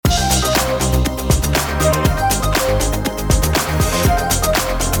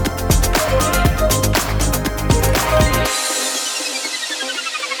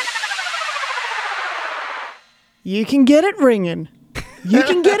you can get it ringing. You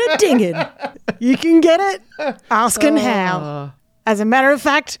can get it dinging. You can get it asking how. As a matter of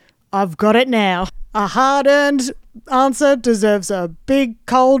fact, I've got it now. A hard-earned answer deserves a big,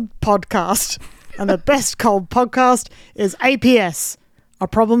 cold podcast. And the best cold podcast is APS, A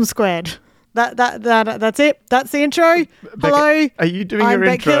Problem Squared. That's it. That's the intro. Hello. Are you doing I'm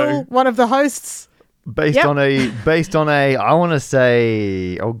your Beck intro? Hill, one of the hosts. Based on a, I want to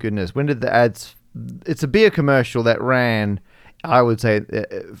say, oh goodness, when did the ads, it's a beer commercial that ran, I would say,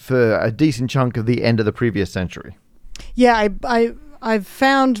 for a decent chunk of the end of the previous century. Yeah, I've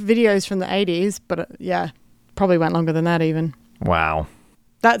found videos from the 80s, but probably went longer than that even. Wow.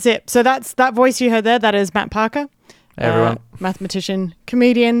 That's it. So that's that voice you heard there. That is Matt Parker. Hey everyone. Mathematician,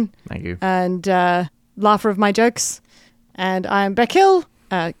 comedian. Thank you. And laugher of my jokes. And I'm Beck Hill,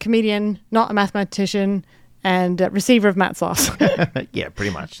 comedian, not a mathematician, and receiver of Matt's laughs. Yeah,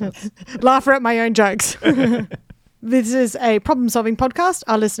 pretty much. Laugher at my own jokes. This is a problem-solving podcast.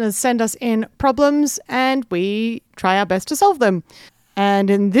 Our listeners send us in problems and we try our best to solve them. And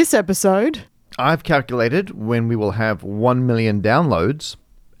in this episode, I've calculated when we will have 1 million downloads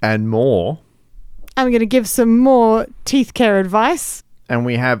and more. I'm going to give some more teeth care advice. And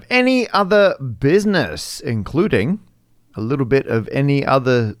we have any other business, including a little bit of any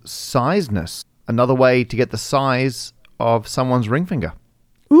other sizeness. Another way to get the size of someone's ring finger.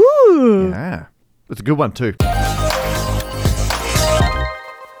 Ooh. Yeah. It's a good one too.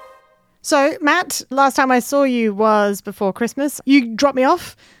 So, Matt, last time I saw you was before Christmas. You dropped me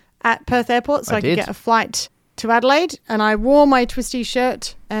off at Perth Airport so I could get a flight to Adelaide, and I wore my twisty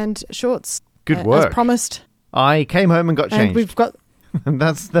shirt and shorts. Good work. As promised. I came home and got changed. And we've got... And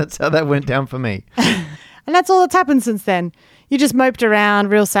that's how that went down for me. And that's all that's happened since then. You just moped around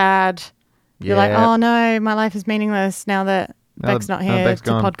real sad. You're like, oh no, my life is meaningless now that Beck's not here Beck's to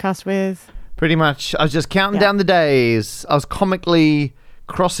gone. podcast with. Pretty much. I was just counting down the days. I was comically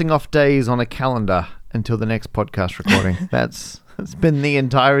crossing off days on a calendar until the next podcast recording. That's been the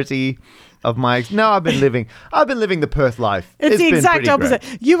entirety of my... No, I've been living the Perth life. It's the been exact pretty opposite.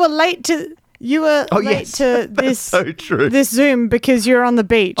 great. You were late to this so true. this Zoom because you're on the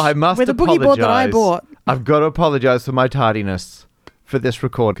beach. I must with a boogie board that I bought. I've got to apologize for my tardiness for this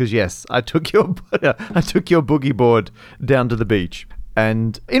record because yes, I took your boogie board down to the beach.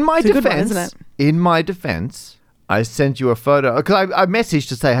 And in my defense, I sent you a photo because I messaged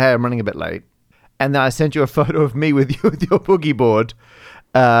to say, hey, I'm running a bit late. And then I sent you a photo of me with your boogie board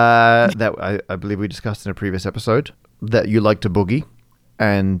that I believe we discussed in a previous episode that you like to boogie.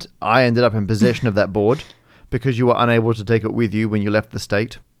 And I ended up in possession of that board because you were unable to take it with you when you left the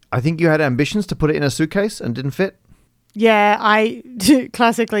state. I think you had ambitions to put it in a suitcase and didn't fit. Yeah, I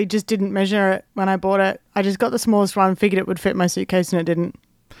classically just didn't measure it when I bought it. I just got the smallest one, figured it would fit my suitcase, and it didn't.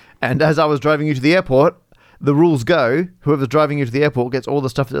 And as I was driving you to the airport, the rules go, whoever's driving you to the airport gets all the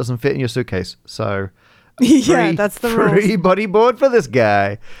stuff that doesn't fit in your suitcase. So, yeah, that's the rules. Free bodyboard for this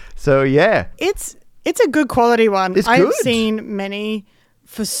guy. So, yeah. It's a good quality one. It's I've good. seen many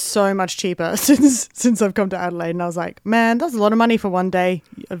for so much cheaper since I've come to Adelaide, and I was like, man, that's a lot of money for one day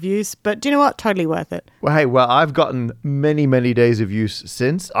of use, but do you know what? Totally worth it. Well, I've gotten many, many days of use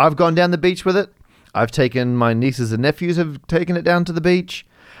since. I've gone down the beach with it. I've taken my nieces and nephews have taken it down to the beach.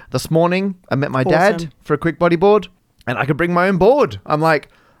 This morning, I met my dad for a quick bodyboard, and I could bring my own board. I'm like,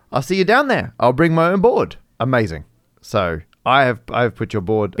 I'll see you down there. I'll bring my own board. Amazing. So I've put your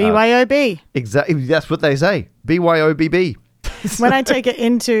board. BYOB. Exactly. That's what they say. BYOBB. When I take it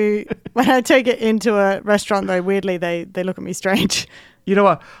into a restaurant, though, weirdly they look at me strange. You know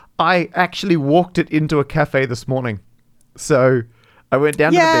what? I actually walked it into a cafe this morning. So I went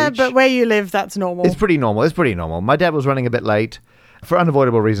down to the beach. Yeah, but where you live, that's normal. It's pretty normal. My dad was running a bit late for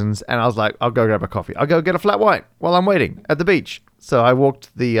unavoidable reasons, and I was like, I'll go grab a coffee. I'll go get a flat white while I'm waiting at the beach. So I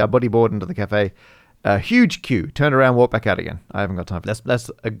walked the bodyboard into the cafe. A huge queue. Turned around, walked back out again. I haven't got time for that.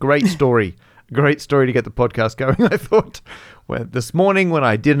 That's a great story. Great story to get the podcast going, I thought, this morning when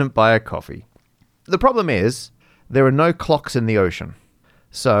I didn't buy a coffee. The problem is there are no clocks in the ocean.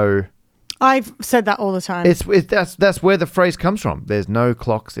 So I've said that all the time. That's where the phrase comes from. There's no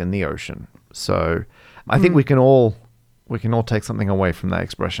clocks in the ocean. So I think we can all take something away from that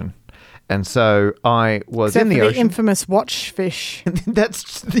expression. And so I was Except in the for ocean. The infamous watch fish.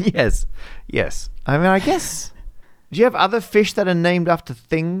 That's yes. I mean, I guess. Do you have other fish that are named after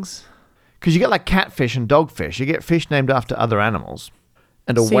things? Because you get like catfish and dogfish. You get fish named after other animals.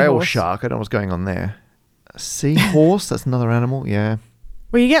 And a whale shark. I don't know what's going on there. A seahorse? That's another animal. Yeah.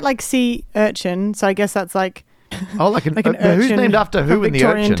 Well, you get like sea urchin. So I guess that's like... Oh, like an urchin. Who's named after who in the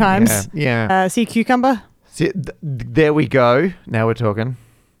ocean? Victorian times. Yeah. Sea cucumber. See, there we go. Now we're talking.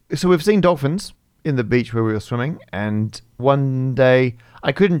 So we've seen dolphins. in the beach where we were swimming. And one day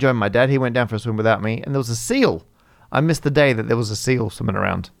I couldn't join my dad. He went down for a swim without me. And there was a seal. I missed the day that there was a seal swimming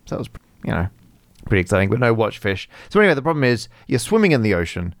around. So that was, pretty exciting, but no watch fish. So anyway, the problem is you're swimming in the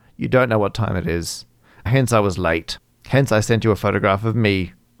ocean. You don't know what time it is. Hence, I was late. Hence, I sent you a photograph of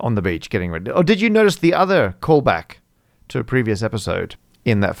me on the beach getting ready. Oh, did you notice the other callback to a previous episode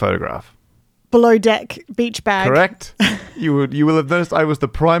in that photograph? Below deck beach bag. Correct. You will have noticed I was the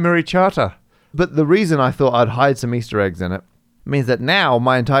primary charter. But the reason I thought I'd hide some Easter eggs in it means that now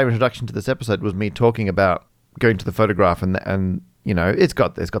my entire introduction to this episode was me talking about going to the photograph and it's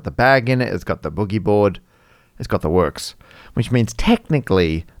got the bag in it, it's got the boogie board, it's got the works, which means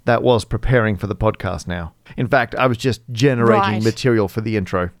technically that was preparing for the podcast now. In fact, I was just generating material for the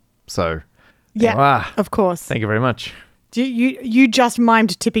intro. So, yeah, of course. Thank you very much. You just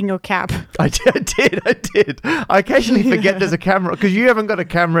mimed tipping your cap. I did. I occasionally forget there's a camera because you haven't got a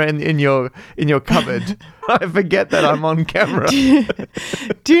camera in your cupboard. I forget that I'm on camera.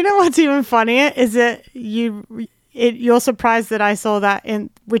 Do you know what's even funnier? Is that you're surprised that I saw that,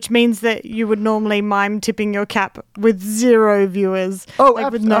 which means that you would normally mime tipping your cap with 0 viewers. Oh,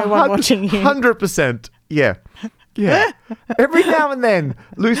 with no one watching you. 100%. Yeah. Every now and then,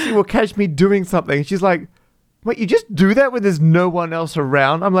 Lucy will catch me doing something. She's like, wait, you just do that when there's no one else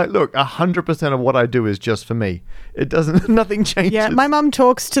around? I'm like, look, 100% of what I do is just for me. It doesn't, nothing changes. Yeah, my mum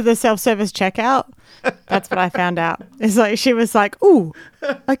talks to the self-service checkout. That's what I found out. It's like, she was like, ooh,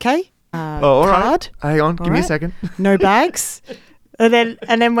 okay. All card. Right. Hang on, give me a second. No bags. and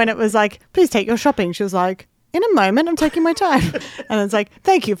then when it was like, please take your shopping, she was like, in a moment, I'm taking my time. And it's like,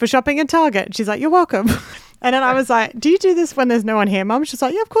 thank you for shopping at Target. She's like, you're welcome. And then I was like, do you do this when there's no one here, Mum? She's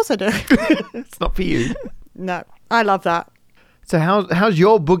like, yeah, of course I do. It's not for you. No, I love that. So how's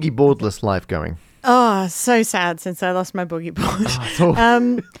your boogie boardless life going? Oh, so sad since I lost my boogie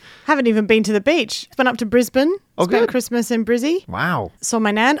board. Haven't even been to the beach. Went up to Brisbane. Spent Christmas in Brizzy. Wow. Saw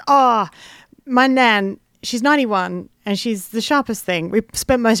my nan. Oh, my nan, she's 91 and she's the sharpest thing. We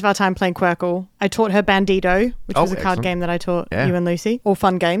spent most of our time playing Quirkle. I taught her Bandido, which was a card game that I taught you and Lucy. All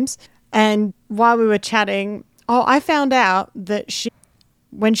fun games. And while we were chatting, I found out that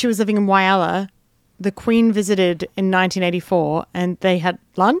when she was living in Whyalla, the Queen visited in 1984 and they had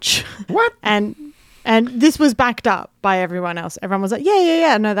lunch. What? And this was backed up by everyone else. Everyone was like,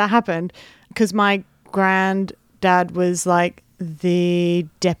 yeah, no, that happened. Because my granddad was like the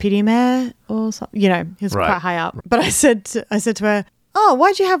deputy mayor or something. He was quite high up. But I said to her, oh,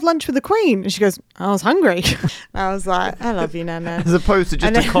 why'd you have lunch with the Queen? And she goes, I was hungry. I was like, I love you, Nana. As opposed to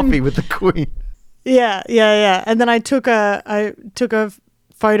just a coffee with the Queen. Yeah. And then I took a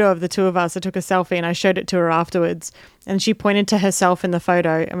photo of the two of us. I took a selfie and I showed it to her afterwards. And she pointed to herself in the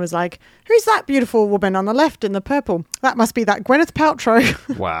photo and was like, who's that beautiful woman on the left in the purple? That must be that Gwyneth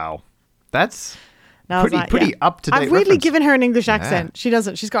Paltrow. Wow. That's pretty up-to-date I've weirdly reference. given her an English accent. She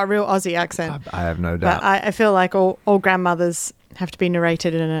doesn't. She's got a real Aussie accent. I have no doubt. But I feel like all grandmothers have to be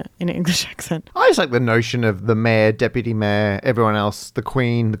narrated in an English accent. I just like the notion of the mayor, deputy mayor, everyone else, the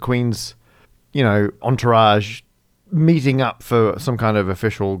Queen's, entourage meeting up for some kind of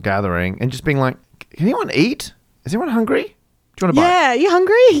official gathering and just being like, can anyone eat? Is anyone hungry? Do you want to buy? Yeah, you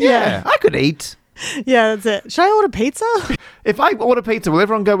hungry? Yeah, I could eat. Yeah, that's it. Should I order pizza? If I order pizza, will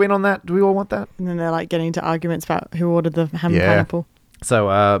everyone go in on that? Do we all want that? And then they're like getting into arguments about who ordered the ham and pineapple.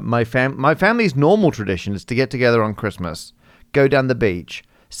 So my family's normal tradition is to get together on Christmas, go down the beach,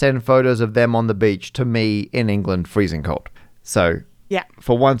 send photos of them on the beach to me in England, freezing cold. So yeah,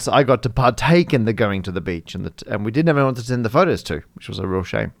 for once I got to partake in the going to the beach, and we didn't have anyone to send the photos to, which was a real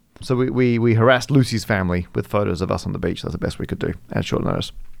shame. So we harassed Lucy's family with photos of us on the beach. That's the best we could do at short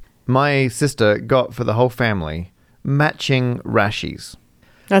notice. My sister got for the whole family matching rashies.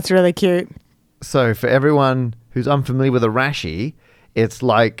 That's really cute. So for everyone who's unfamiliar with a rashie, it's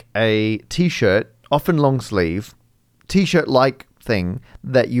like a t-shirt, often long sleeve, t-shirt-like thing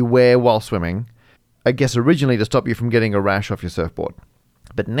that you wear while swimming. I guess originally to stop you from getting a rash off your surfboard.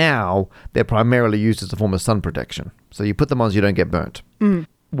 But now they're primarily used as a form of sun protection. So you put them on so you don't get burnt. Mm.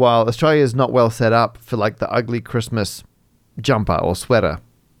 While Australia is not well set up for like the ugly Christmas jumper or sweater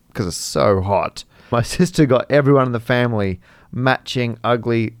because it's so hot, my sister got everyone in the family matching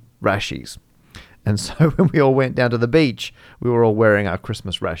ugly rashies. And so when we all went down to the beach, we were all wearing our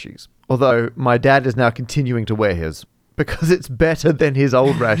Christmas rashies. Although my dad is now continuing to wear his because it's better than his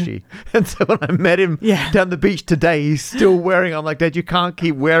old rashie. And so when I met him down the beach today, he's still wearing it. I'm like, Dad, you can't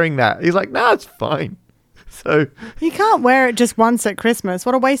keep wearing that. He's like, no, it's fine. So you can't wear it just once at Christmas.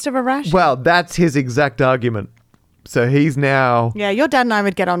 What a waste of a rash. Well, that's his exact argument. So he's now... Yeah, your dad and I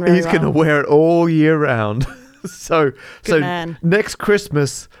would get on really well. He's going to wear it all year round. So man. next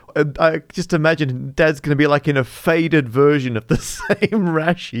Christmas, I just imagine Dad's going to be like in a faded version of the same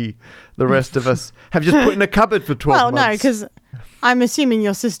Rashi the rest of us have just put in a cupboard for 12 months. Well, no, because I'm assuming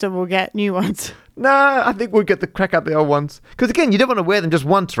your sister will get new ones. No, I think we'll get the crack out the old ones. Because again, you don't want to wear them just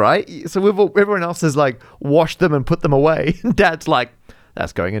once, right? So everyone else has like washed them and put them away. Dad's like,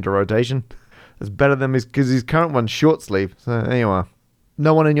 that's going into rotation. It's better than his current one's short sleeve. So anyway,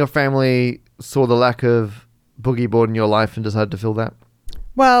 no one in your family saw the lack of boogie board in your life and decided to fill that?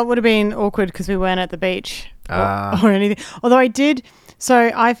 Well, it would have been awkward because we weren't at the beach or anything. Although I did.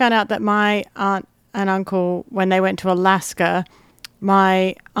 So I found out that my aunt and uncle, when they went to Alaska,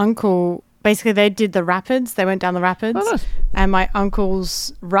 my uncle, basically they did the rapids. They went down the rapids. Oh, nice. And my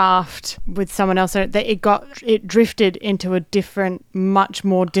uncle's raft with someone else, it drifted into a different, much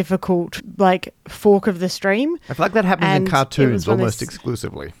more difficult, like, fork of the stream. I feel like that happens in cartoons almost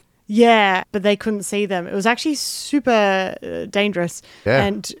exclusively. Yeah, but they couldn't see them. It was actually super dangerous. Yeah.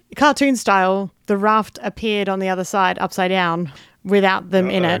 And cartoon style, the raft appeared on the other side, upside down, without them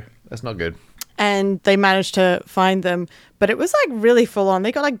in it. That's not good. And they managed to find them. But it was like really full on.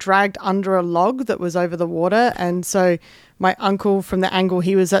 They got like dragged under a log that was over the water. And so my uncle, from the angle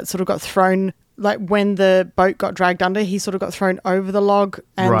he was at, sort of got thrown, like when the boat got dragged under, he sort of got thrown over the log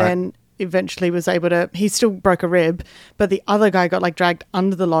and then eventually was able to, he still broke a rib, but the other guy got like dragged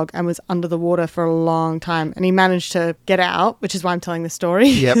under the log and was under the water for a long time, and he managed to get out, which is why I'm telling this story.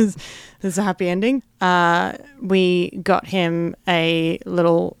 Yep. There's a happy ending. We got him a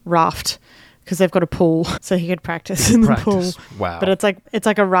little raft because they've got a pool, so he could practice in the pool. Wow. But it's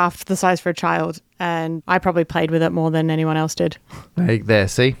like a raft the size for a child, and I probably played with it more than anyone else did. There,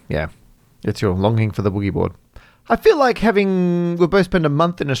 see? Yeah. It's your longing for the boogie board. I feel like we both spent a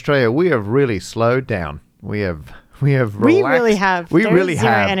month in Australia, we have really slowed down. We have relaxed. We really have. We There's really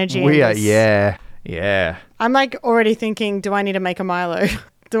zero have. energy We in are, this. yeah. I'm like already thinking, do I need to make a Milo?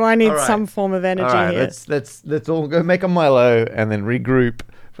 Do I need some form of energy here? Let's all go make a Milo and then regroup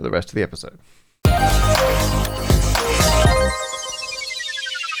for the rest of the episode.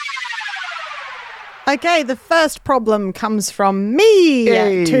 Okay, the first problem comes from me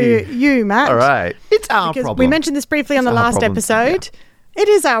to you, Matt. All right. It's our problem. We mentioned this briefly on the last episode. Yeah. It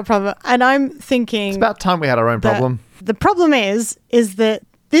is our problem. And I'm thinking... It's about time we had our own problem. The problem is that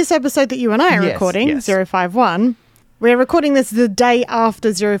this episode that you and I are recording, 051, we're recording this the day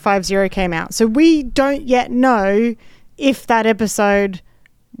after 050 came out. So we don't yet know if that episode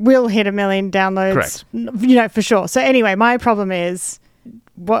will hit 1 million downloads. Correct. For sure. So anyway, my problem is...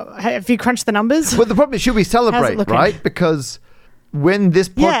 have you crunched the numbers? Well, the problem is, should we celebrate, right? Because when this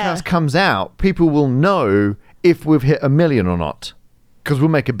podcast comes out, people will know if we've hit 1 million or not, because we'll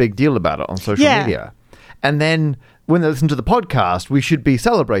make a big deal about it on social media. And then when they listen to the podcast, we should be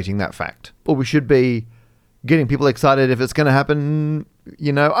celebrating that fact, or we should be getting people excited if it's going to happen,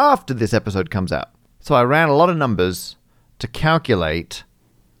 after this episode comes out. So I ran a lot of numbers to calculate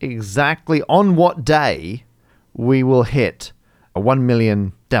exactly on what day we will hit 1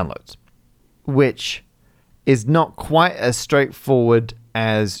 million downloads, which is not quite as straightforward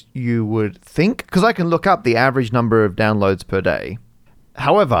as you would think, because I can look up the average number of downloads per day.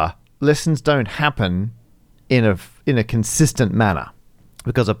 However, listens don't happen in a consistent manner,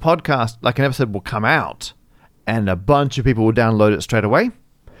 because a podcast, like an episode, will come out and a bunch of people will download it straight away.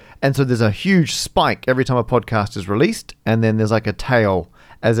 And so there's a huge spike every time a podcast is released, and then there's like a tail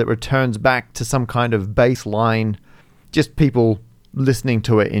as it returns back to some kind of baseline, just people listening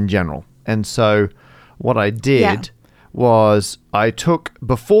to it in general. And so what I did was I took,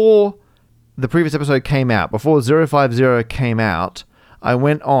 before the previous episode came out, before 050 came out, I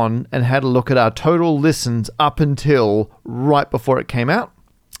went on and had a look at our total listens up until right before it came out,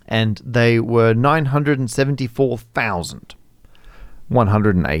 and they were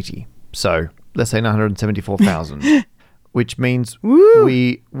 974,180. So let's say 974,000, which means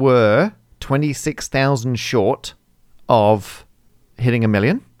we were 26,000 short of hitting 1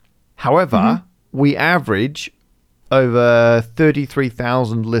 million. However, we average over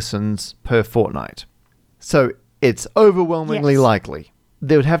 33,000 listens per fortnight. So it's overwhelmingly likely.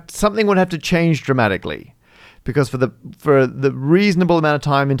 Something would have to change dramatically, because for the reasonable amount of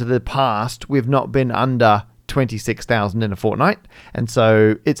time into the past, we've not been under 26,000 in a fortnight. And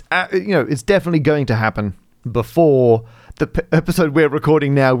so it's definitely going to happen before the episode we're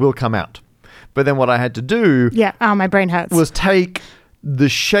recording now will come out. But then what I had to do... my brain hurts. ...was take the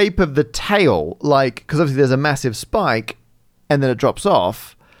shape of the tail, because obviously there's a massive spike and then it drops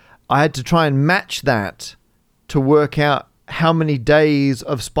off. I had to try and match that to work out how many days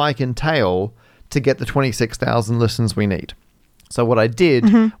of spike and tail to get the 26,000 listens we need. So what I did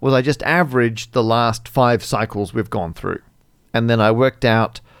was I just averaged the last 5 cycles we've gone through. And then I worked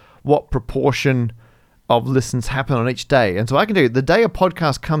out what proportion of listens happen on each day. And so I can do the day a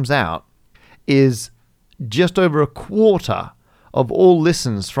podcast comes out is just over a quarter of all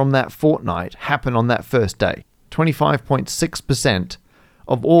listens from that fortnight happen on that first day. 25.6%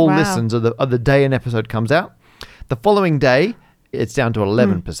 of all listens of the day an episode comes out. The following day, it's down to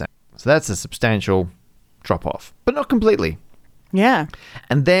 11%. So that's a substantial drop off, but not completely. Yeah.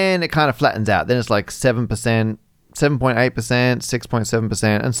 And then it kind of flattens out. Then it's like 7%, 7.8%,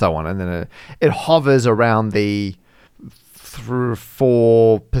 6.7%, and so on. And then it hovers around the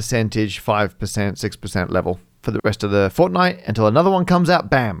 4%, 5%, 6% level for the rest of the fortnight until another one comes out.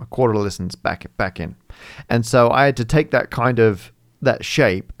 Bam, a quarter of listens back in. And so I had to take that kind of that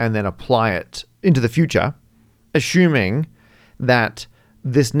shape and then apply it into the future, assuming that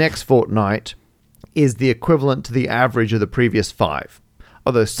this next fortnight is the equivalent to the average of the previous 5.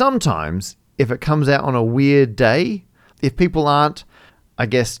 Although sometimes, if it comes out on a weird day, if people aren't, I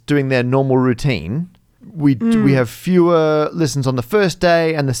guess, doing their normal routine, we have fewer listens on the first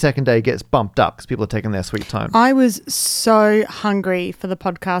day, and the second day gets bumped up because people are taking their sweet time. I was so hungry for the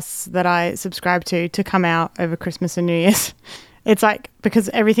podcasts that I subscribe to come out over Christmas and New Year's. It's like, because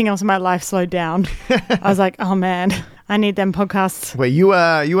everything else in my life slowed down. I was like, oh man, I need them podcasts. Well, you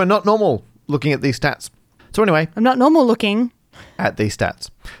are not normal looking at these stats. So anyway. I'm not normal looking at these stats.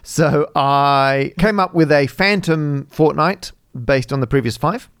 So I came up with a phantom fortnight based on the previous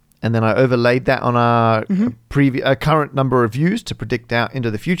 5. And then I overlaid that on our current number of views to predict out into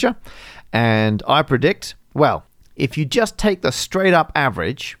the future. And I predict, well, if you just take the straight up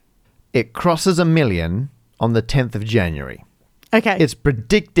average, it crosses 1 million on the 10th of January. Okay. It's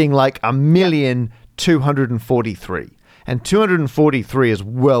predicting like 1,243,000. And 243 is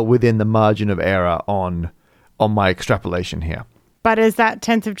well within the margin of error on my extrapolation here. But is that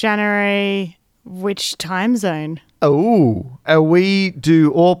 10th of January, which time zone? Oh, we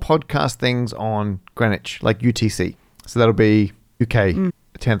do all podcast things on Greenwich, like UTC. So that'll be UK,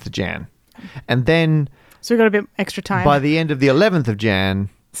 10th of Jan. And then... So we've got a bit extra time. By the end of the 11th of Jan...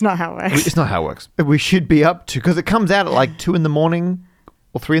 It's not how it works. It's not how it works. We should be up to... Because it comes out at like 2 in the morning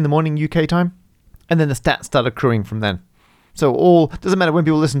or 3 in the morning UK time. And then the stats start accruing from then. So doesn't matter when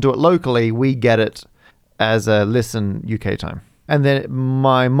people listen to it locally, we get it as a listen UK time. And then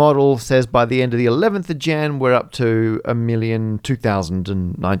my model says by the end of the 11th of Jan, we're up to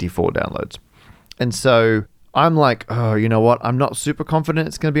 1,002,094 downloads. And so I'm like, oh, you know what? I'm not super confident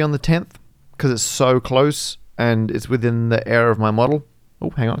it's going to be on the 10th because it's so close and it's within the error of my model.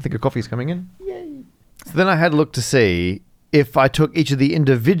 Oh, hang on. I think a coffee's coming in. Yay. So then I had a look to see if I took each of the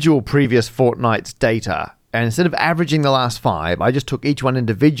individual previous fortnights' data, and instead of averaging the last 5, I just took each one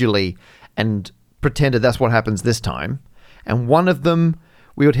individually and pretended that's what happens this time. And one of them,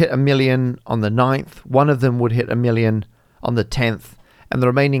 we would hit 1 million on the 9th. One of them would hit 1 million on the 10th. And the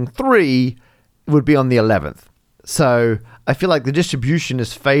remaining 3 would be on the 11th. So I feel like the distribution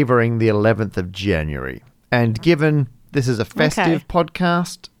is favoring the 11th of January. And given this is a festive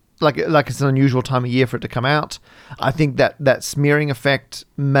podcast, like it's an unusual time of year for it to come out, I think that smearing effect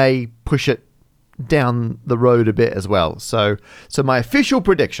may push it down the road a bit as well. So my official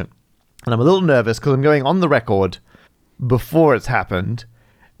prediction, and I'm a little nervous because I'm going on the record before it's happened,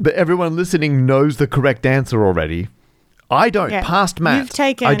 but everyone listening knows the correct answer already. I don't. Yeah. Past math,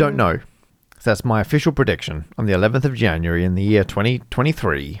 I don't know. So that's my official prediction. On the 11th of January in the year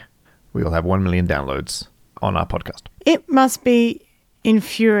 2023, we will have 1 million downloads on our podcast. It must be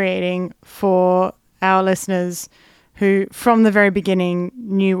infuriating for our listeners who, from the very beginning,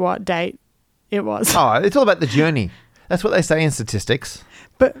 knew what date it was. Oh, it's all about the journey. That's what they say in statistics.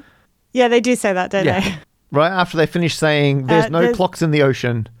 But, yeah, they do say that, don't they? Right after they finish saying there's no clocks in the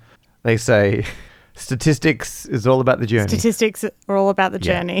ocean, they say statistics is all about the journey. Statistics are all about the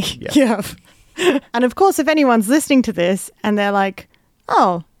journey. Yeah. And of course, if anyone's listening to this and they're like,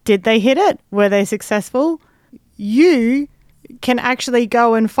 oh, did they hit it? Were they successful? You can actually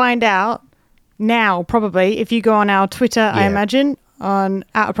go and find out now, probably, if you go on our Twitter, I imagine, on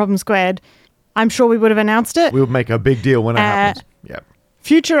 @problem_squared. I'm sure we would have announced it. We'll make a big deal when it happens. Yeah.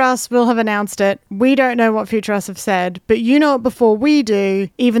 Future Us will have announced it. We don't know what Future Us have said, but you know it before we do,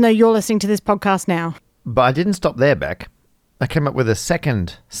 even though you're listening to this podcast now. But I didn't stop there, Beck. I came up with a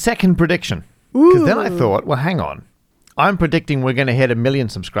second prediction. Because then I thought, well, hang on. I'm predicting we're going to hit 1 million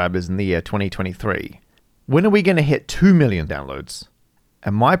subscribers in the year 2023. When are we going to hit 2 million downloads?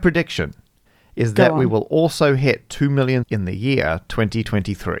 And my prediction is that we will also hit 2 million in the year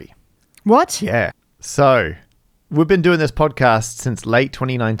 2023. What? Yeah. So we've been doing this podcast since late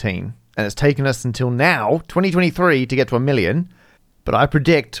 2019, and it's taken us until now, 2023, to get to 1 million. But I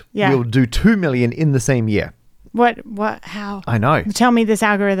predict we'll do 2 million in the same year. What, how? I know. Tell me this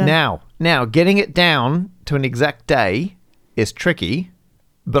algorithm. Now, getting it down to an exact day is tricky,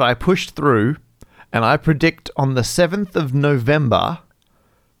 but I pushed through, and I predict on the 7th of November,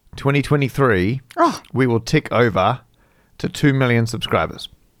 2023, we will tick over to 2 million subscribers.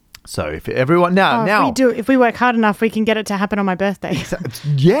 So if everyone if we work hard enough, we can get it to happen on my birthday.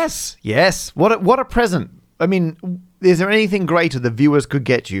 Yes. What a present. I mean, is there anything greater the viewers could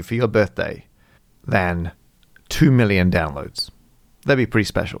get you for your birthday than 2 million downloads? That'd be pretty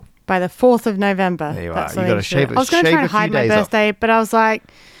special. By the 4th of November. There you are. You got to shave. I was going to try to hide my birthday, but I was like,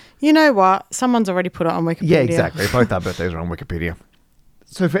 you know what? Someone's already put it on Wikipedia. Yeah, exactly. Both our birthdays are on Wikipedia.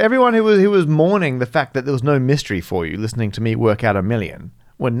 So for everyone who was mourning the fact that there was no mystery for you listening to me work out 1 million,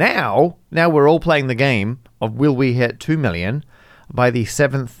 well, now we're all playing the game of will we hit 2 million by the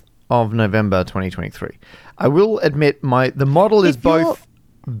 7th of November 2023. I will admit the model is both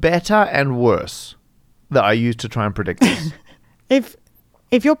better and worse that I use to try and predict this.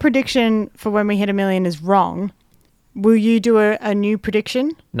 If your prediction for when we hit 1 million is wrong, will you do a new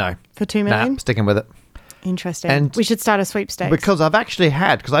prediction? No. For 2 million? Nah, sticking with it. Interesting. And we should start a sweepstakes. Because I've actually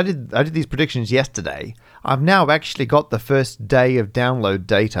because I did these predictions yesterday. I've now actually got the first day of download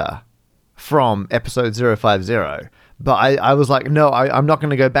data from episode 050. But I was like, no, I'm not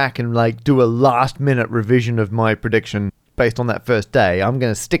going to go back and like do a last minute revision of my prediction based on that first day. I'm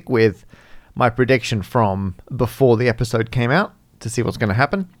going to stick with my prediction from before the episode came out to see what's going to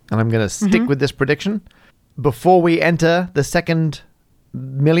happen. And I'm going to stick with this prediction. Before we enter the second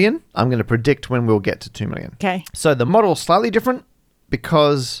million, I'm going to predict when we'll get to 2 million. Okay. So the model's slightly different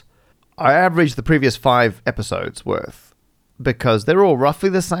because I averaged the previous 5 episodes worth because they're all roughly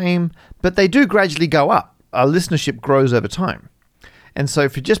the same, but they do gradually go up. Our listenership grows over time. And so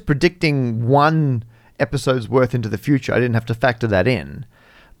if you're just predicting 1 episode's worth into the future, I didn't have to factor that in.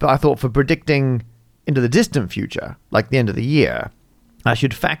 But I thought for predicting into the distant future, like the end of the year, I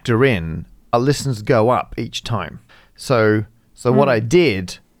should factor in our listens go up each time. So what I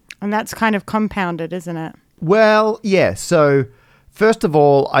did... And that's kind of compounded, isn't it? Well, yeah. So first of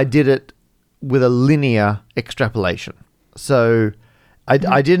all, I did it with a linear extrapolation. So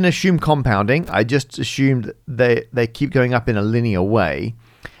I didn't assume compounding. I just assumed they keep going up in a linear way.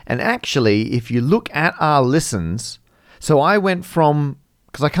 And actually, if you look at our listens... So I went from...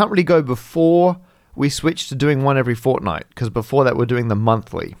 Because I can't really go before we switched to doing one every fortnight. Because before that, we're doing them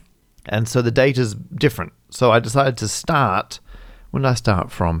monthly. And so the data's different. So I decided to start... When did I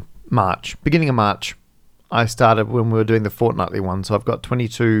start from? March. Beginning of March. I started when we were doing the fortnightly one. So I've got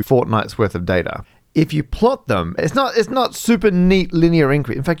 22 fortnights worth of data. If you plot them, it's not super neat linear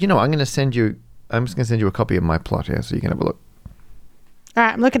increase. In fact, you know, I'm just going to send you a copy of my plot here so you can have a look. All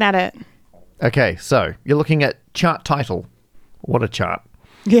right, I'm looking at it. Okay, so you're looking at chart title. What a chart.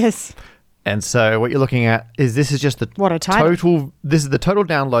 Yes. And so what you're looking at is this is just the what a title. Total. This is the total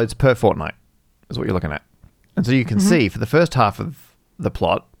downloads per fortnight is what you're looking at. And so you can see for the first half of the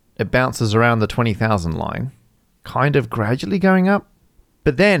plot, it bounces around the 20,000 line, kind of gradually going up.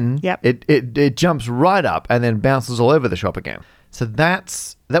 But then it jumps right up and then bounces all over the shop again. So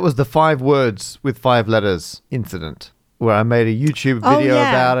that was the 5 words with 5 letters incident where I made a YouTube video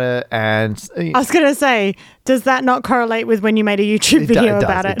about it. And I was going to say, does that not correlate with when you made a YouTube video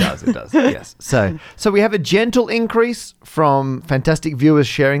about it? It does, yes. So we have a gentle increase from fantastic viewers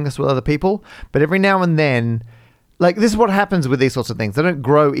sharing this with other people. But every now and then, like this is what happens with these sorts of things. They don't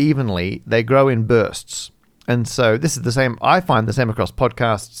grow evenly. They grow in bursts. And so this is the same. I find the same across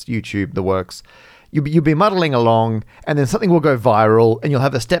podcasts, YouTube, the works. You'll be muddling along and then something will go viral and you'll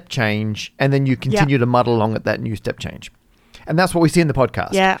have a step change and then you continue to muddle along at that new step change. And that's what we see in the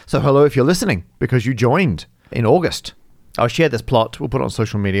podcast. Yeah. So hello if you're listening because you joined in August. I'll share this plot. We'll put it on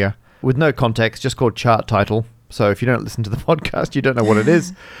social media with no context, just called chart title. So if you don't listen to the podcast, you don't know what it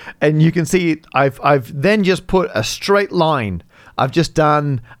is. And you can see I've then just put a straight line. I've just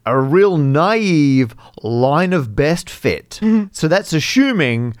done a real naive line of best fit. Mm-hmm. So that's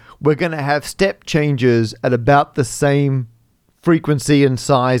assuming we're going to have step changes at about the same frequency and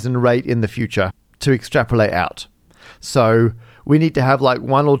size and rate in the future to extrapolate out. So we need to have like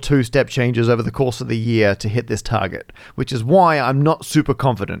 1 or 2 step changes over the course of the year to hit this target, which is why I'm not super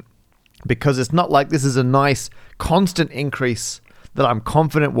confident because it's not like this is a nice constant increase that I'm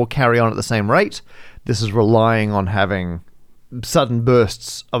confident will carry on at the same rate. This is relying on having sudden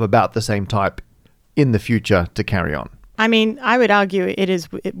bursts of about the same type in the future to carry on. I mean, I would argue it is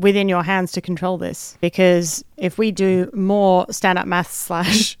within your hands to control this because if we do more stand-up maths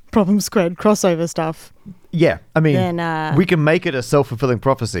 / problem squared crossover stuff... Yeah, I mean, then, we can make it a self-fulfilling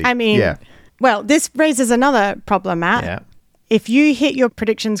prophecy. I mean, well, this raises another problem, Matt. Yeah. if you hit your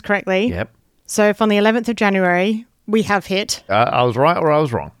predictions correctly, Yep. so if on the 11th of January we have hit, I was right or I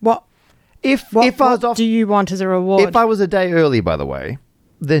was wrong. what If I was off, do you want as a reward? if I was a day early, by the way,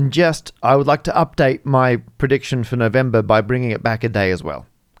 then I would like to update my prediction for November by bringing it back a day as well.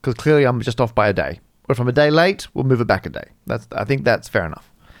 Because clearly I'm just off by a day. Or if I'm a day late, we'll move it back a day. I think that's fair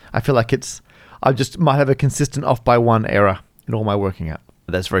enough. I feel like I just might have a consistent off by one error in all my working out.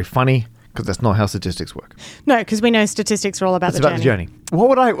 That's very funny because that's not how statistics work. No, because we know statistics are all about It's the about the journey. What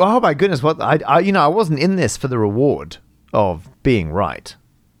would I? Oh my goodness! What I wasn't in this for the reward of being right.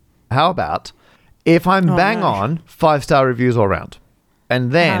 How about if I'm bang on 5-star reviews all round,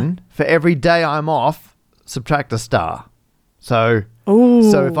 and then for every day I'm off, subtract a star. So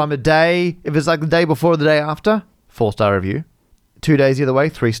if I'm if it's like the day before or the day after, 4-star review. 2 days the other way,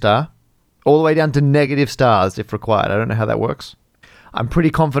 3-star. All the way down to negative stars if required. I don't know how that works. I'm pretty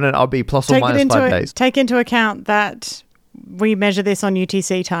confident I'll be plus or minus 5 days. Take into account that we measure this on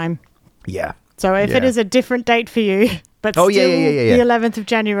UTC time. Yeah. So if it is a different date for you, but still the 11th of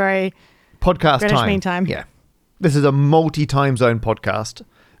January, podcast Greenwich time. Mean Time. Yeah. This is a multi-time zone podcast,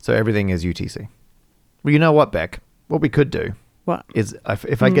 so everything is UTC. Well, you know what, Beck? What we could do is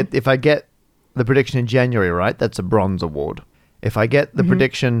if I get the prediction in January right, that's a bronze award. If I get the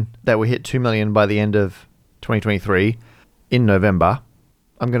prediction that we hit 2 million by the end of 2023 in November,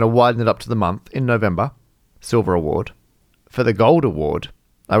 I'm going to widen it up to the month in November, silver award. For the gold award,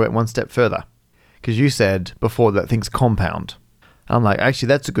 I went one step further because you said before that things compound. I'm like, actually,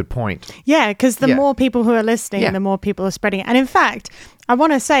 that's a good point. Yeah, because the more people who are listening, the more people are spreading it. And in fact, I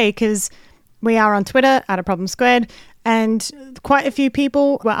want to say, because we are on Twitter at A Problem Squared, and quite a few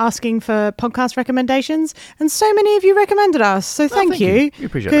people were asking for podcast recommendations, and so many of you recommended us. So thank you. We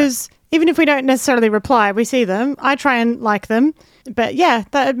appreciate that. Because even if we don't necessarily reply, we see them. I try and like them. But yeah,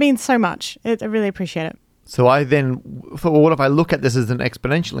 that means so much. I really appreciate it. So I then thought, well, what if I look at this as an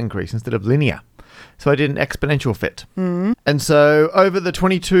exponential increase instead of linear? So I did an exponential fit. Mm-hmm. And so over the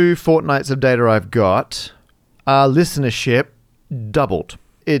 22 fortnights of data I've got, our listenership doubled.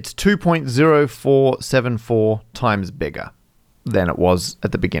 It's 2.0474 times bigger than it was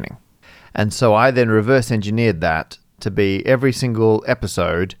at the beginning. And so I then reverse engineered that to be every single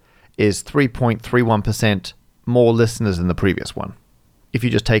episode is 3.31% more listeners than the previous one. If you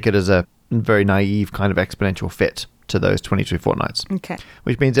just take it as a very naive kind of exponential fit to those 22 fortnights. Okay.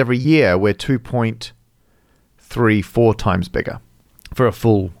 Which means every year we're 2.34 times bigger for a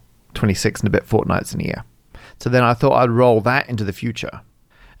full 26 and a bit fortnights in a year. So then I thought I'd roll that into the future.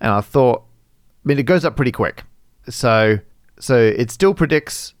 And I thought, it goes up pretty quick. So it still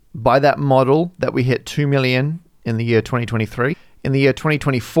predicts by that model that we hit 2 million in the year 2023. In the year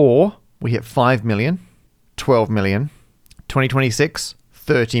 2024, we hit 5 million, 12 million. 2026,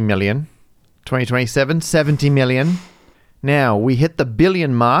 30 million. 2027, 70 million. Now, we hit the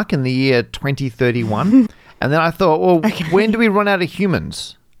billion mark in the year 2031. And then I thought, well, when do we run out of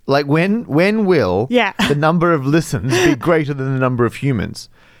humans? Like, when will the number of listens be greater than the number of humans?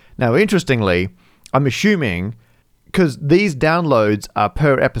 Now, interestingly, I'm assuming, because these downloads are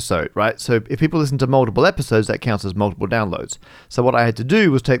per episode, right? So if people listen to multiple episodes, that counts as multiple downloads. So what I had to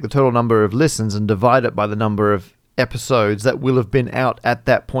do was take the total number of listens and divide it by the number of episodes that will have been out at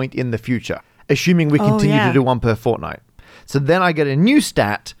that point in the future, assuming we continue to do one per fortnight. So then I get a new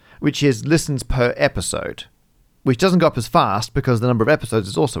stat, which is listens per episode, which doesn't go up as fast because the number of episodes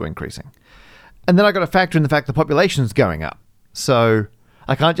is also increasing. And then I got to factor in the fact the population's going up. So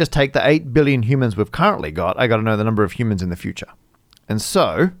I can't just take the 8 billion humans we've currently got. I got to know the number of humans in the future. And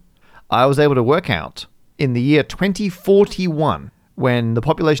so I was able to work out in the year 2041, when the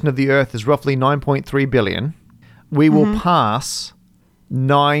population of the Earth is roughly 9.3 billion, we will pass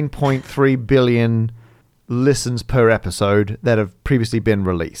 9.3 billion listens per episode that have previously been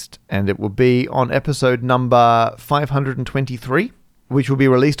released. And it will be on episode number 523, which will be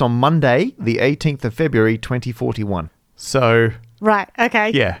released on Monday, the 18th of February, 2041. So... Right,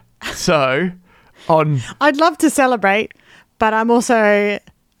 okay. Yeah. So, I'd love to celebrate, but I'm also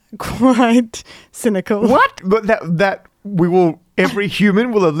quite cynical. What? But that we will... Every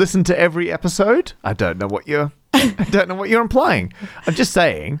human will have listened to every episode? I don't know what you're implying. I'm just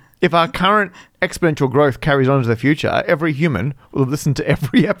saying, if our current exponential growth carries on into the future, every human will have listened to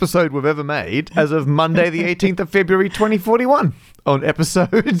every episode we've ever made as of Monday, the 18th of February, 2041, on episode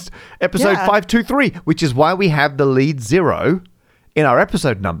 523, which is why we have the lead 0 in our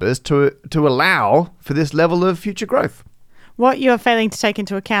episode numbers to allow for this level of future growth. What you're failing to take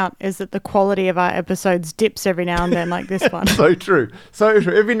into account is that the quality of our episodes dips every now and then, like this one. So true. So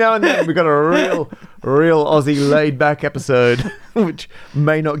true. Every now and then we've got a real Aussie laid-back episode, which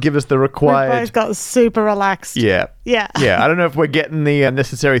may not give us the required... We've both got super relaxed. Yeah. Yeah. Yeah. I don't know if we're getting the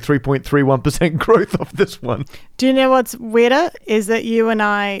necessary 3.31% growth off this one. Do you know what's weirder? Is that you and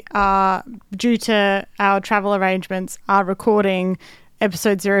I are, due to our travel arrangements, are recording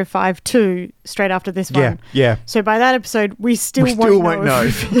episode 052 straight after this one. Yeah. So by that episode, we still won't know.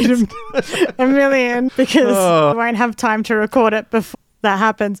 If we've hit a million because we won't have time to record it before that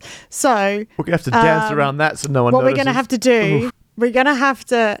happens. So we're going to have to dance around that so no one what notices. we're going to have to do, we're going to have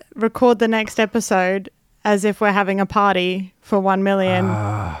to record the next episode as if we're having a party for 1 million.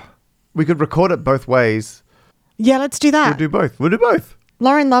 We could record it both ways. Yeah, let's do that. We'll do both.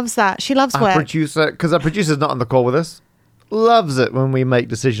 Lauren loves that. She loves work. Because our producer's not on the call with us, loves it when we make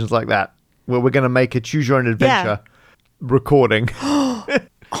decisions like that, where we're going to make a choose your own adventure recording. Oh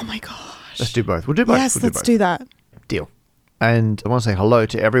my gosh. Let's do both. We'll do both. Yes, let's do that. Deal. And I want to say hello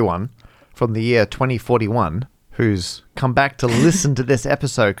to everyone from the year 2041 who's come back to listen to this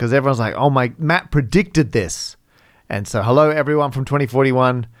episode, because everyone's like, oh my, Matt predicted this. And so hello everyone from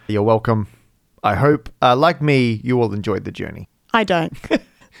 2041. You're welcome. I hope, like me, you all enjoyed the journey. I don't.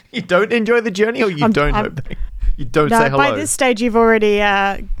 You don't enjoy the journey, or you don't hope that? You don't say hello. By this stage, you've already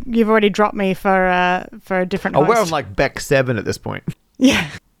dropped me for a different host. We're on like Beck 7 at this point. Yeah,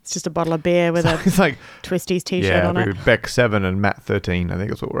 it's just a bottle of beer with it's like Twisties t-shirt on it. Beck 7 and Matt 13. I think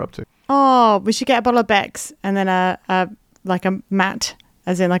that's what we're up to. Oh, we should get a bottle of Beck's and then a mat,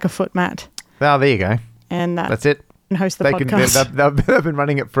 as in like a foot mat. Oh, there you go. And that's it. And host the podcast. They've been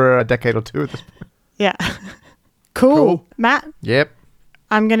running it for a decade or two at this point. Yeah. Cool. Matt? Yep.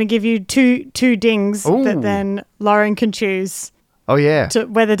 I'm going to give you two dings that then Lauren can choose. Oh, yeah.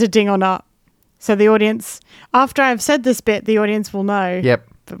 Whether to ding or not. So the audience, after I've said this bit, the audience will know. Yep.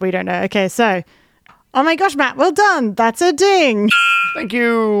 But we don't know. Okay, so, oh my gosh, Matt, well done. That's a ding. Thank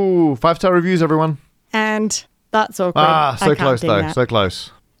you. 5-star reviews, everyone. And that's awkward. So close, though. So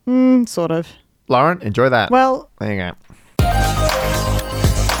close. Sort of. Lauren, enjoy that. Well. There you go.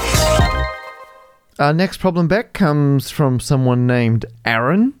 Our next problem, Beck, comes from someone named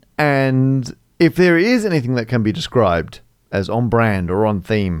Aaron. And if there is anything that can be described as on brand or on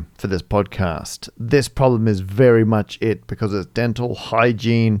theme for this podcast, this problem is very much it, because it's dental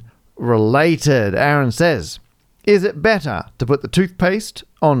hygiene related. Aaron says, is it better to put the toothpaste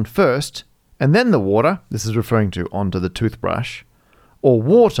on first and then the water, this is referring to onto the toothbrush, or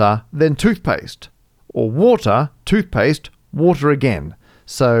water, then toothpaste, or water, toothpaste, water again?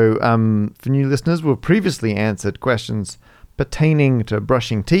 So for new listeners, we've previously answered questions pertaining to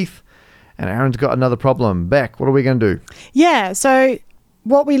brushing teeth, and Aaron's got another problem. Beck, what are we going to do? Yeah, so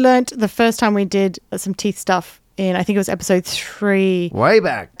what we learnt the first time we did some teeth stuff in, I think it was episode 3. Way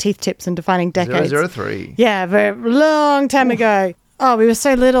back. Teeth tips and defining decades. 003. Yeah, a very long time ago. Oh, we were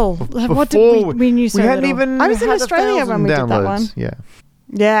so little. What did we knew so little? We hadn't even I was in Australia when we did that one.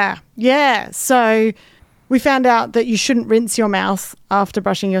 Yeah. So we found out that you shouldn't rinse your mouth after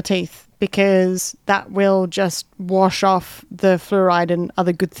brushing your teeth, because that will just wash off the fluoride and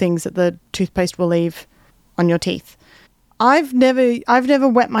other good things that the toothpaste will leave on your teeth. I've never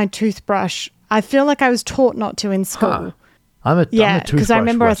wet my toothbrush. I feel like I was taught not to in school. Huh. I'm a toothbrush because I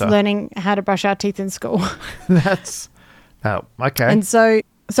remember wetter. us learning how to brush our teeth in school. That's okay. And so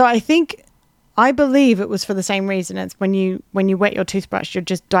I believe it was for the same reason. It's when you wet your toothbrush, you're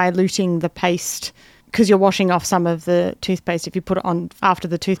just diluting the paste, because you're washing off some of the toothpaste if you put it on after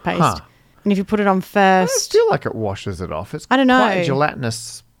the toothpaste. And if you put it on first... I feel like it washes it off. It's I don't know. Quite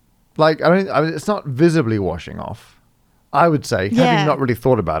gelatinous. Like, it's not visibly washing off, I would say, having not really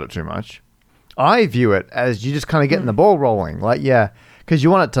thought about it too much. I view it as you just kind of getting the ball rolling. Like, because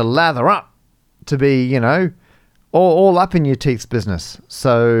you want it to lather up, to be, all up in your teeth's business.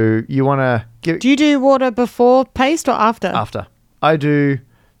 So you want to give... Do you do water before paste or after? After. I do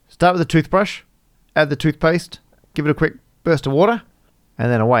start with a toothbrush, add the toothpaste, give it a quick burst of water,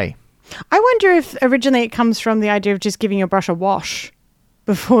 and then away. I wonder if originally it comes from the idea of just giving your brush a wash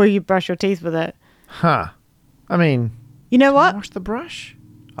before you brush your teeth with it. I mean... You know what? Wash the brush?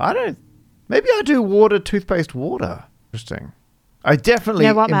 I don't... Maybe I do water, toothpaste, water. Interesting. I definitely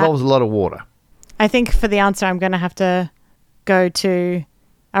involves a lot of water. I think for the answer, I'm going to have to go to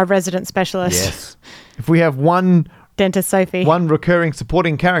our resident specialist. Yes. If we have one... Dentist Sophie. One recurring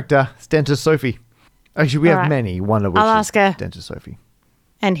supporting character, it's Dentist Sophie. Actually, we have many. One of which I'll ask her. Dentist Sophie.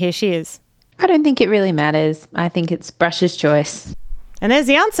 And here she is. I don't think it really matters. I think it's brush's choice. And there's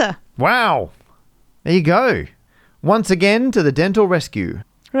the answer. Wow. There you go. Once again to the dental rescue.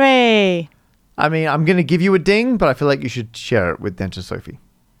 Hooray. I mean, I'm going to give you a ding, but I feel like you should share it with Dental Sophie.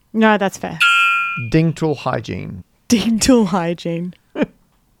 No, that's fair. Dental hygiene. Dental hygiene.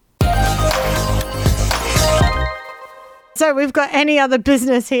 So we've got any other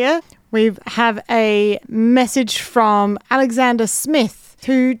business here. We have a message from Alexander Smith,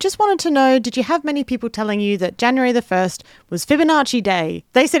 who just wanted to know, did you have many people telling you that January the 1st was Fibonacci Day?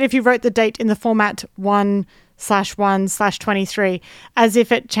 They said if you wrote the date in the format 1/1/23, as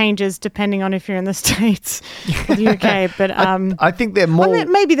if it changes depending on if you're in the States or the UK. But I think they're more... I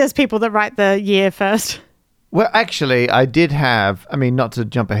mean, maybe there's people that write the year first. Well, actually, I did have... I mean, not to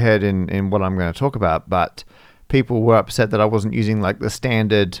jump ahead in what I'm going to talk about, but people were upset that I wasn't using like the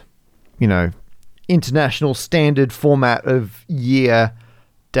standard, international standard format of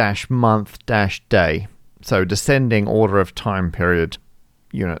year-month-day. So descending order of time period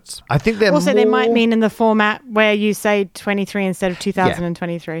units. I think they're also, they might mean in the format where you say 23 instead of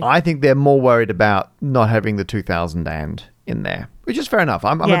 2023. Yeah. I think they're more worried about not having the 2000 and in there, which is fair enough.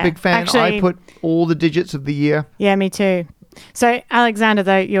 I'm a big fan. Actually, I put all the digits of the year. Yeah, me too. So, Alexander,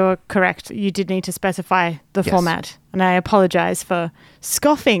 though, you're correct. You did need to specify the format. And I apologize for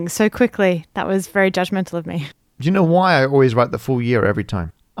scoffing so quickly. That was very judgmental of me. Do you know why I always write the full year every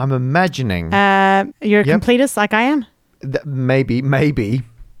time? I'm imagining... You're a completist like I am? Maybe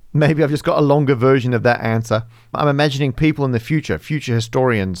I've just got a longer version of that answer. I'm imagining people in the future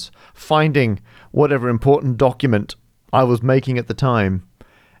historians, finding whatever important document I was making at the time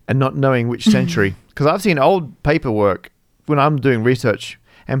and not knowing which century. Because I've seen old paperwork when I'm doing research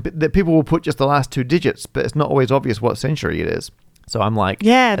and that people will put just the last two digits, but it's not always obvious what century it is. So I'm like,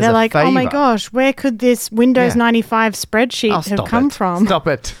 yeah, they're like, oh my gosh, where could this Windows 95 spreadsheet have come from? Stop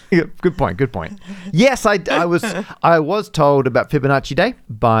it. Good point. Yes, I was told about Fibonacci Day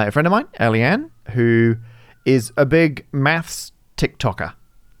by a friend of mine, Eliane, who is a big maths TikToker,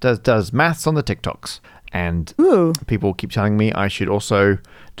 does maths on the TikToks. And people keep telling me I should also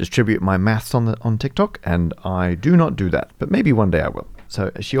distribute my maths on TikTok, and I do not do that. But maybe one day I will.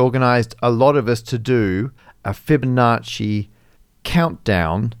 So she organized a lot of us to do a Fibonacci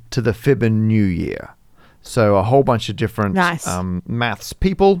countdown to the Fibon New Year. So a whole bunch of different maths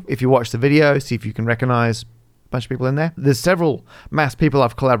people. If you watch the video, see if you can recognize a bunch of people in there. There's several maths people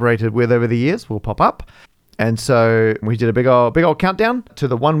I've collaborated with over the years will pop up. And so we did a big old countdown to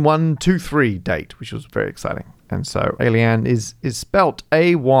the 1123 date, which was very exciting. And so Alian is spelt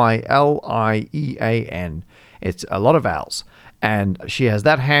Aylian. It's a lot of vowels. And she has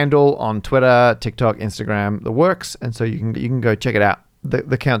that handle on Twitter, TikTok, Instagram, the works. And so you can go check it out,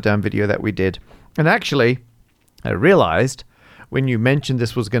 the countdown video that we did. And actually, I realized when you mentioned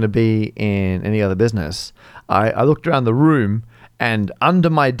this was going to be in any other business, I looked around the room, and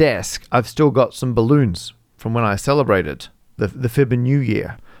under my desk, I've still got some balloons from when I celebrated the Fibon New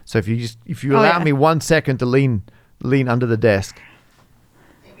Year. So if you allow me 1 second to lean under the desk.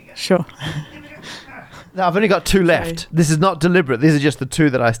 Sure. No, I've only got two left. Sorry. This is not deliberate. These are just the two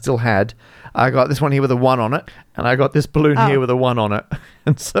that I still had. I got this one here with a 1 on it, and I got this balloon here with a 1 on it.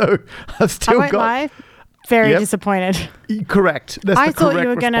 And so I've still got... lie. Very disappointed. Correct. That's the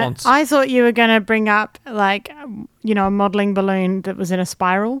correct response. I thought you were gonna bring up a modeling balloon that was in a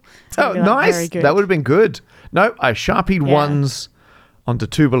spiral. So nice. Very good. That would have been good. No, I Sharpied ones onto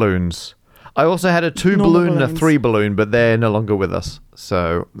 2 balloons. I also had a 2 balloon and a 3 balloon, but they're no longer with us.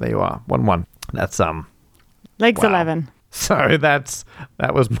 So there you are. 1-1. That's Legs 11. So that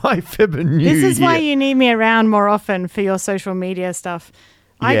was my Fibon New Year. This is why you need me around more often for your social media stuff.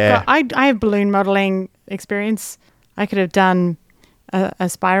 Yeah. I have balloon modeling experience. I could have done a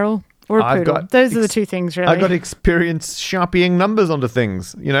spiral or a poodle. Those are the two things, really. I got experience sharpieing numbers onto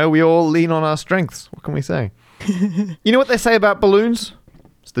things. We all lean on our strengths. What can we say? You know what they say about balloons?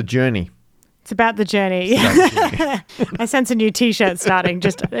 It's the journey. It's about the journey. I sense a new T-shirt starting.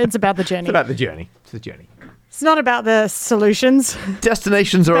 It's about the journey. It's about the journey. It's the journey. It's not about the solutions.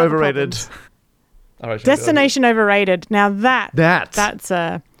 Destinations are overrated. Destination overrated. Now that's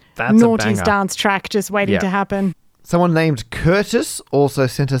a naughty stance track just waiting to happen. Someone named Curtis also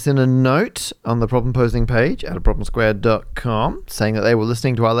sent us in a note on the problem posing page at problemsquared.com saying that they were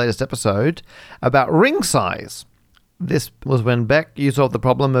listening to our latest episode about ring size. This was when Beck, you solved the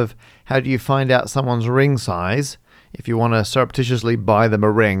problem of how do you find out someone's ring size if you want to surreptitiously buy them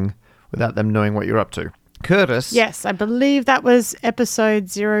a ring without them knowing what you're up to. Curtis. Yes, I believe that was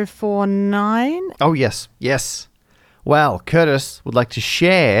episode 049. Oh, yes. Well, Curtis would like to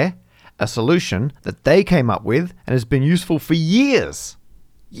share a solution that they came up with and has been useful for years.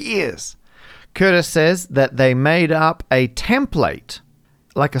 Curtis says that they made up a template,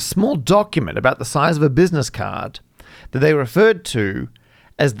 like a small document about the size of a business card, that they referred to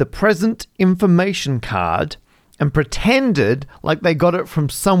as the present information card and pretended like they got it from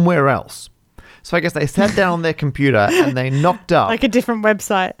somewhere else. So I guess they sat down on their computer and they knocked up. Like a different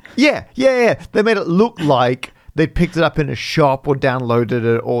website. Yeah. They made it look like they'd picked it up in a shop or downloaded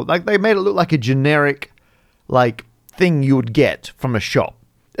it, or like they made it look like a generic like thing you would get from a shop.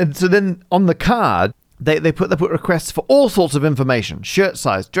 And so then on the card, they put requests for all sorts of information: shirt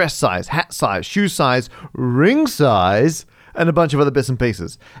size, dress size, hat size, shoe size, ring size, and a bunch of other bits and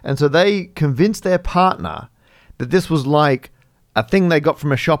pieces. And so they convinced their partner that this was like a thing they got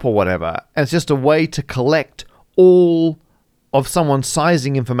from a shop or whatever. And it's just a way to collect all of someone's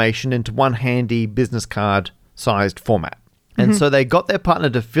sizing information into one handy business card sized format. And so they got their partner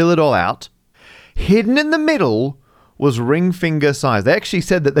to fill it all out. Hidden in the middle was ring finger size. They actually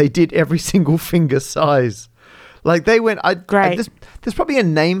said that they did every single finger size. Like they went, Great. There's probably a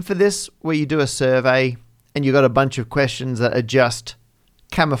name for this where you do a survey and you got a bunch of questions that are just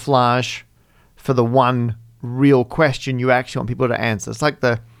camouflage for the one real question you actually want people to answer. It's like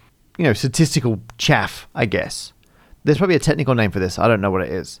the, statistical chaff, I guess. There's probably a technical name for this. I don't know what it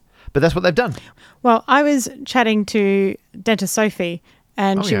is. But that's what they've done. Well, I was chatting to dentist Sophie,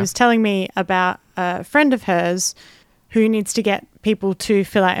 and she was telling me about a friend of hers who needs to get people to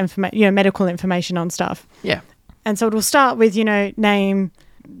fill out medical information on stuff. Yeah. And so it'll start with, name,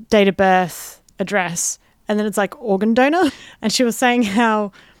 date of birth, address, and then it's like organ donor. And she was saying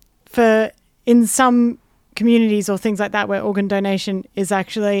how in some communities or things like that where organ donation is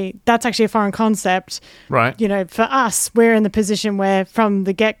that's actually a foreign concept. Right. For us, we're in the position where from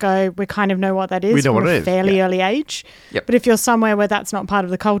the get-go, we kind of know what that is. We know what it from a is. fairly early age. Yep. But if you're somewhere where that's not part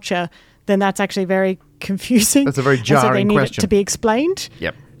of the culture, then that's actually very confusing. That's a very jarring so they need question. it to be explained.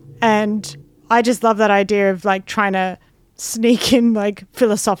 Yep. And I just love that idea of like trying to sneak in like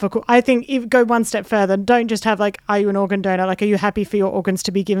philosophical. I think go one step further. Don't just have like, are you an organ donor? Like, are you happy for your organs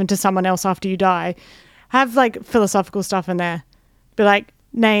to be given to someone else after you die? Have like philosophical stuff in there. Be like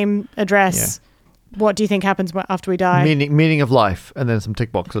name, address. Yeah. What do you think happens after we die? Meaning of life, and then some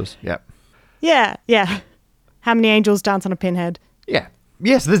tick boxes. Yep. Yeah. How many angels dance on a pinhead? Yeah.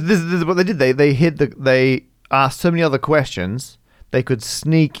 Yes. This is what they did. They asked so many other questions. They could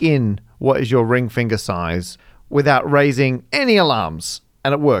sneak in what is your ring finger size without raising any alarms,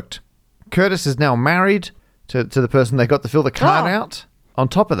 and it worked. Curtis is now married to the person they got to fill the card out. On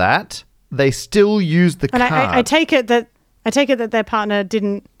top of that, they still use the card. And I take it that their partner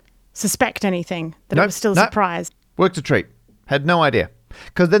didn't suspect anything, that it was still a surprise. Worked a treat. Had no idea.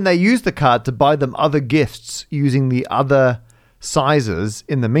 Because then they used the card to buy them other gifts using the other sizes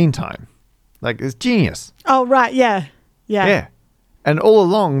in the meantime. Like, it's genius. Oh, right. Yeah. And all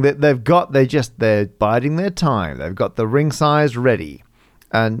along, they're biding their time. They've got the ring size ready.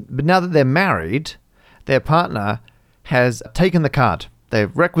 But now that they're married, their partner has taken the card.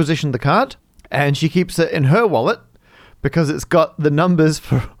 They've requisitioned the card, and she keeps it in her wallet because it's got the numbers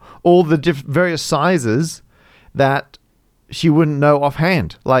for all the various sizes that she wouldn't know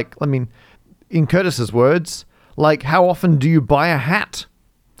offhand. Like, I mean, in Curtis's words, like, how often do you buy a hat?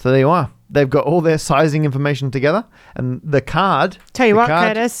 So there you are. They've got all their sizing information together, and the card. Tell you what,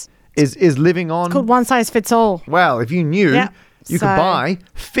 Curtis, is living on. It's called one size fits all. Well, if you knew, you could buy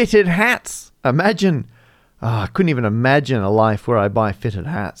fitted hats. Imagine. I couldn't even imagine a life where I buy fitted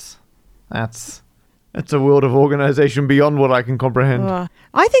hats. That's a world of organization beyond what I can comprehend.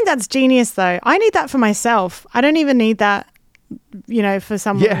 I think that's genius, though. I need that for myself. I don't even need that, for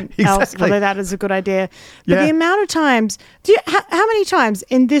someone else, although that is a good idea. But the amount of times, how many times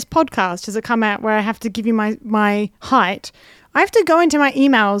in this podcast has it come out where I have to give you my height? I have to go into my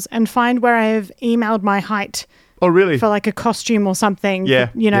emails and find where I have emailed my height. Oh, really? For like a costume or something,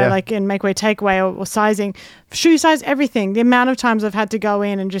 like in Make Way Takeaway or sizing, shoe size, everything. The amount of times I've had to go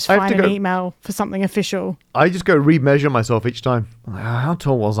in and just find an email for something official. I just go remeasure myself each time. How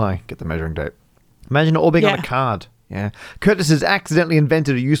tall was I? Get the measuring tape. Imagine it all being on a card. Yeah. Curtis has accidentally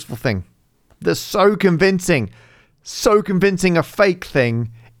invented a useful thing. That's so convincing a fake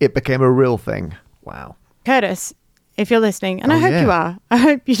thing, it became a real thing. Wow. Curtis, if you're listening, and I hope you are, I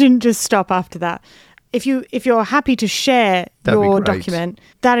hope you didn't just stop after that. If you're happy to share your document,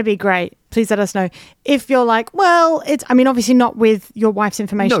 that'd be great. Please let us know. If you're like, well, obviously not with your wife's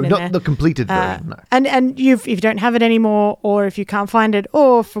information in there. No, not the completed version. No. And if you don't have it anymore, or if you can't find it,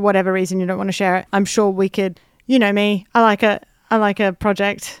 or for whatever reason you don't want to share it, I'm sure we could. You know me. I like a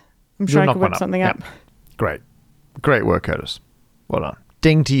project. I'm sure I could whip something up. Great work, Curtis. Well done.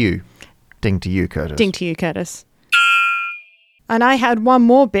 Ding to you. Ding to you, Curtis. Ding to you, Curtis. And I had one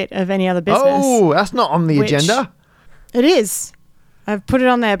more bit of any other business. Oh, that's not on the agenda. It is. I've put it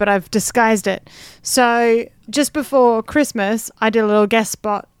on there, but I've disguised it. So just before Christmas, I did a little guest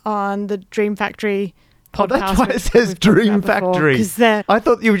spot on the Dream Factory podcast. That's why it says Dream Factory. I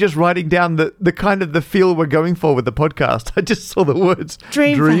thought you were just writing down the kind of the feel we're going for with the podcast. I just saw the words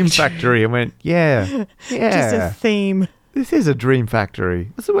Dream Factory and went, yeah. Just a theme. This is a dream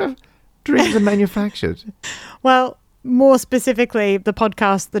factory. That's where dreams are manufactured. Well, more specifically, the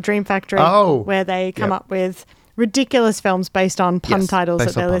podcast, The Dream Factory, where they come up with ridiculous films based on pun titles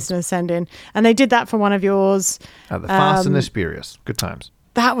that their listeners send in. And they did that for one of yours. The Fast and the Spurious. Good times.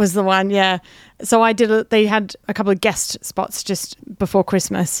 That was the one, yeah. So they had a couple of guest spots just before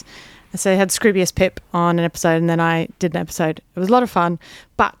Christmas. So they had Scroobius Pip on an episode, and then I did an episode. It was a lot of fun.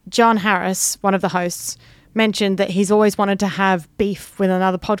 But John Harris, one of the hosts, mentioned that he's always wanted to have beef with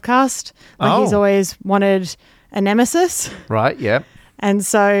another podcast. He's always wanted a nemesis. Right, yeah. And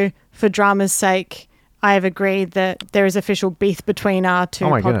so for drama's sake, I have agreed that there is official beef between our two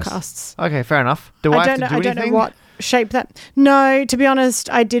podcasts. Goodness. Okay, fair enough. Do I have to do anything? I don't know what shape that... No, to be honest,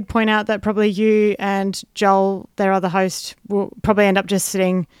 I did point out that probably you and Joel, their other host, will probably end up just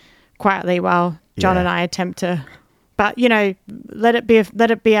sitting quietly while John and I attempt to... But, let it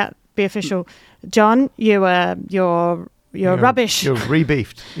be official. John, you're rubbish. You're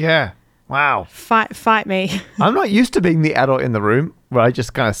re-beefed. Yeah. Wow. Fight me. I'm not used to being the adult in the room where I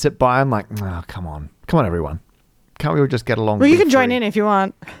just kind of sit by and like, oh, come on, everyone. Can't we all just get along? Well, you can join in if you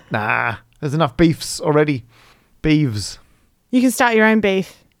want. Nah, there's enough beefs already. Beeves. You can start your own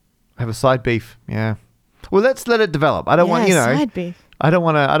beef. Have a side beef. Yeah. Well, let's let it develop. I don't want, side beef. I don't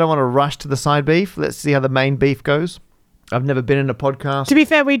want to rush to the side beef. Let's see how the main beef goes. I've never been in a podcast. To be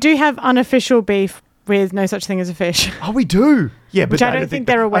fair, we do have unofficial beef with No Such Thing as a Fish. Oh, we do? Yeah, but which I don't think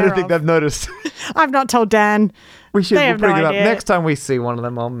they're aware of. I don't think they've noticed. I've not told Dan. We'll bring it up. Next time we see one of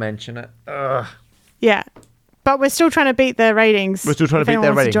them, I'll mention it. Ugh. Yeah. But we're still trying to beat their ratings. We're still trying to beat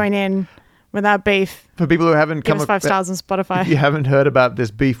their ratings. If anyone wants to join in with our beef. For people who haven't give us 5 stars on Spotify. If you haven't heard about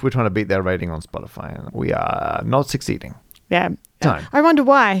this beef, we're trying to beat their rating on Spotify. And we are not succeeding. Yeah. I wonder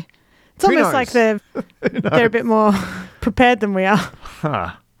why. It's almost like they're a bit more prepared than we are.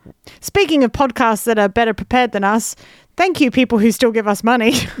 Huh. Speaking of podcasts that are better prepared than us, thank you, people who still give us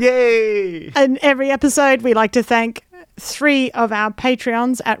money. Yay! In every episode, we like to thank 3 of our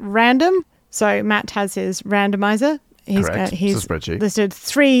Patreons at random. So Matt has his randomizer. Correct. He's it's a spreadsheet. Listed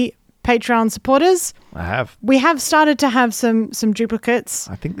 3 Patreon supporters. I have. We have started to have some duplicates.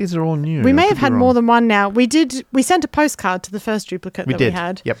 I think these are all new. We may have had more than one now. We sent a postcard to the first duplicate we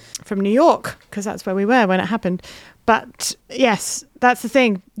had from New York, because that's where we were when it happened. But yes, that's the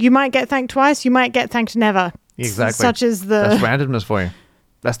thing. You might get thanked twice. You might get thanked never. Exactly. That's randomness for you.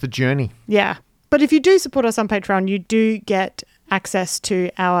 That's the journey. Yeah. But if you do support us on Patreon, you do get access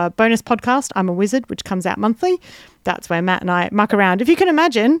to our bonus podcast, I'm a Wizard, which comes out monthly. That's where Matt and I muck around. If you can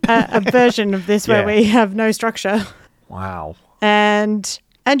imagine a version of this where we have no structure. Wow. And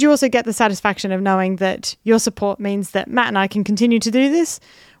you also get the satisfaction of knowing that your support means that Matt and I can continue to do this.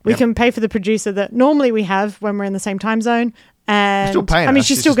 We can pay for the producer that normally we have when we're in the same time zone. And still paying us.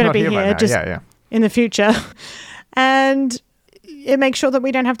 She's still going to be here in the future. And it makes sure that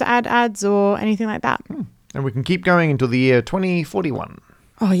we don't have to add ads or anything like that. And we can keep going until the year 2041.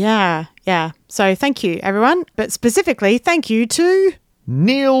 Oh, yeah. Yeah. So thank you, everyone. But specifically, thank you to...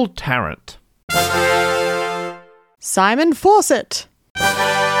 Neil Tarrant. Simon Fawcett.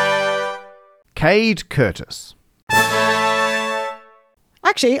 Cade Curtis.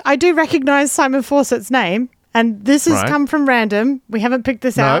 Actually, I do recognise Simon Fawcett's name, and this has come from random. We haven't picked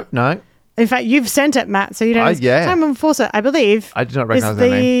this out. No. In fact, you've sent it, Matt, so you don't know. Simon Fawcett, I believe. I did not recognise that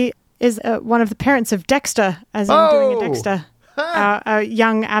name. Is one of the parents of Dexter, as in doing a Dexter. A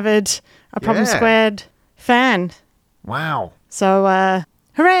young, avid, a Problem Squared fan. Wow. So,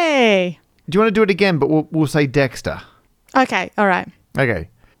 hooray! Do you want to do it again, but we'll say Dexter? Okay, all right. Okay.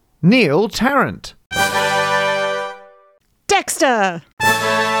 Neil Tarrant. Dexter!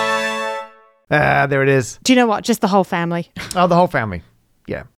 There it is. Do you know what? Just the whole family. Oh, the whole family.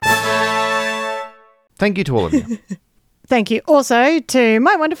 Yeah. Thank you to all of you. Thank you also to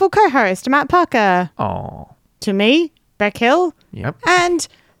my wonderful co-host, Matt Parker. Oh. To me, Beck Hill. Yep. And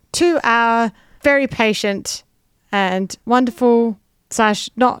to our very patient and wonderful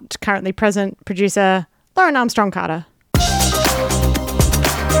 / not currently present producer, Lauren Armstrong Carter.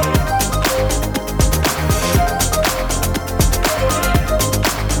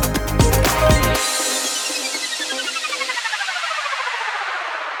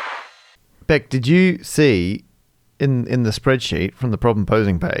 Beck, did you see in the spreadsheet from the problem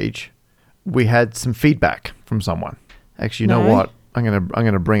posing page, we had some feedback from someone. Actually, you know what? I'm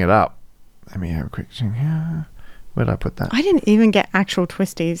gonna bring it up. Let me have a quick thing here. Where'd I put that? I didn't even get actual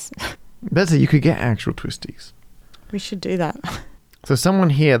twisties. Betsy, you could get actual twisties. We should do that. So someone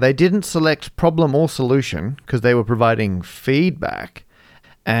here, they didn't select problem or solution because they were providing feedback,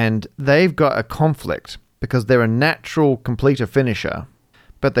 and they've got a conflict because they're a natural completer finisher,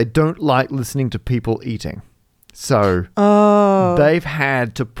 but they don't like listening to people eating. So they've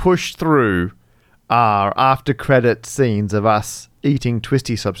had to push through our after credit scenes of us eating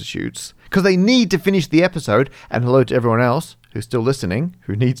twisty substitutes because they need to finish the episode. And hello to everyone else who's still listening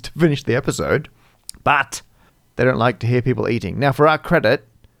who needs to finish the episode, but they don't like to hear people eating. Now, for our credit,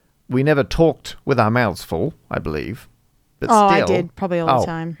 we never talked with our mouths full, I believe. But still, I did probably all the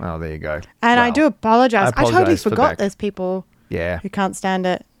time. Oh, there you go. And I do apologize. I totally forgot Beck. there's people who can't stand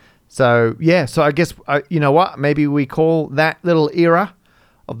it. So, yeah. So I guess, you know what? Maybe we call that little era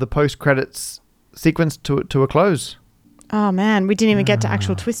of the post-credits sequence to a close. Oh, man. We didn't even get to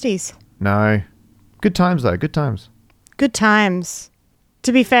actual twisties. No. Good times, though. Good times. Good times.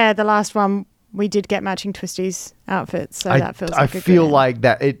 To be fair, the last one, we did get matching twisties outfits. So that feels like a good I feel end. like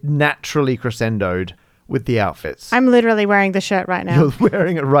that it naturally crescendoed with the outfits. I'm literally wearing the shirt right now. You're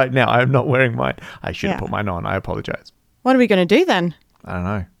wearing it right now. I am not wearing mine. I should have put mine on. I apologize. What are we going to do then? I don't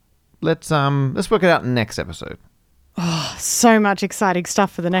know. Let's work it out in the next episode. Oh, so much exciting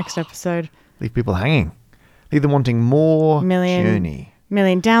stuff for the next episode. Leave people hanging. Leave them wanting more journey.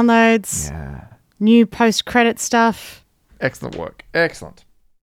 Million downloads. Yeah. New post-credit stuff. Excellent work. Excellent.